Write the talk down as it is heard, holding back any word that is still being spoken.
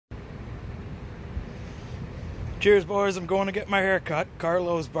Cheers, boys. I'm going to get my hair cut.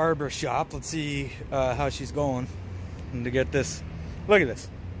 Carlo's barber shop. Let's see how she's going. And to get this, look at this.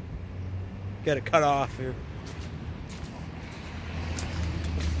 Get it cut off here.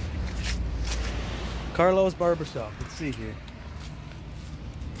 Carlo's barber shop. Let's see here.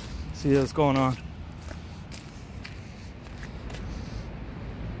 See what's going on.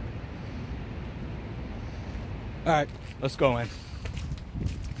 Alright, let's go in.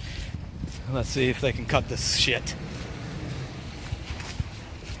 Let's see if they can cut this shit.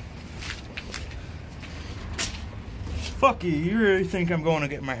 Fuck you, you really think I'm going to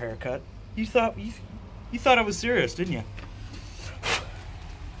get my hair cut? You thought I was serious, didn't you?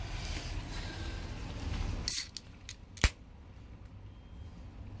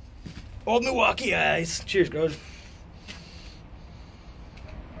 Old Milwaukee eyes. Cheers, guys.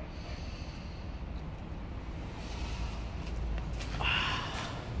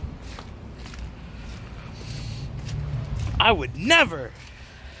 I would never.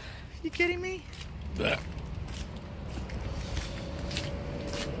 You kidding me? Blech.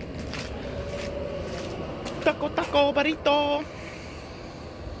 Taco, taco, burrito.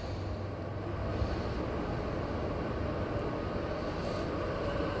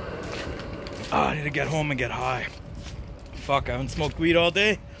 Oh, I need to get home and get high. Fuck, I haven't smoked weed all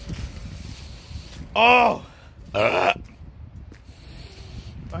day. Oh! I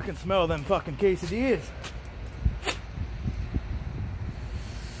can smell them fucking quesadillas.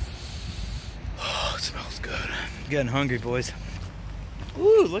 Oh, it smells good. I'm getting hungry, boys.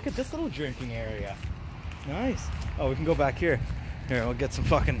 Ooh, look at this little drinking area. Nice. Oh, we can go back here. Here, we'll get some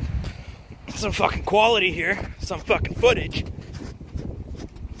fucking quality here. Some fucking footage.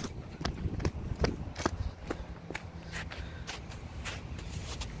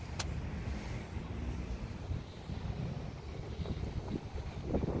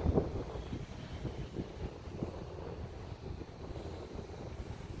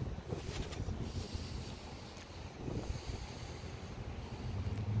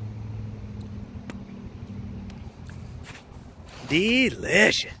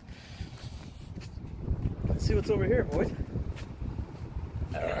 Delicious. Let's see what's over here, boys.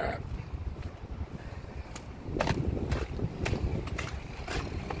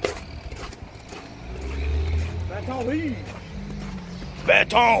 Baton Rouge.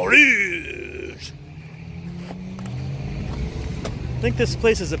 Baton Rouge. I think this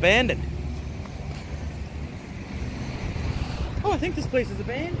place is abandoned. Oh, I think this place is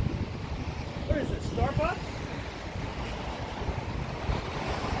abandoned. What is this, Starbucks?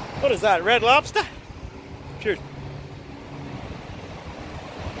 What is that, Red Lobster? Cheers.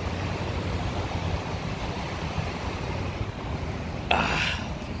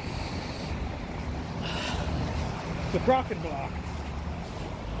 The Crock and Block.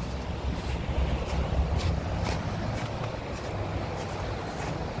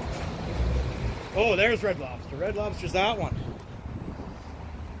 Oh, there's Red Lobster. Red Lobster's that one.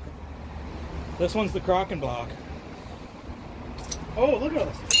 This one's the Crock and Block. Oh, look at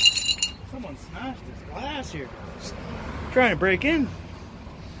this. Someone smashed this glass here. Trying to break in.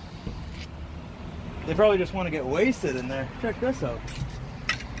 They probably just want to get wasted in there. Check this out.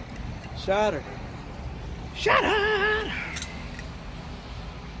 Shattered. Shattered!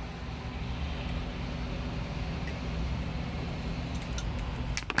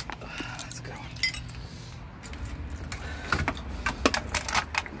 That's a good one.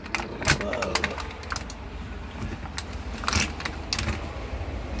 Whoa.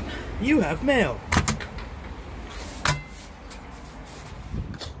 You have mail.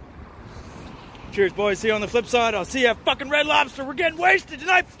 Cheers, boys. See you on the flip side. I'll see you at fucking Red Lobster. We're getting wasted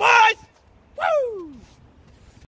tonight, boys!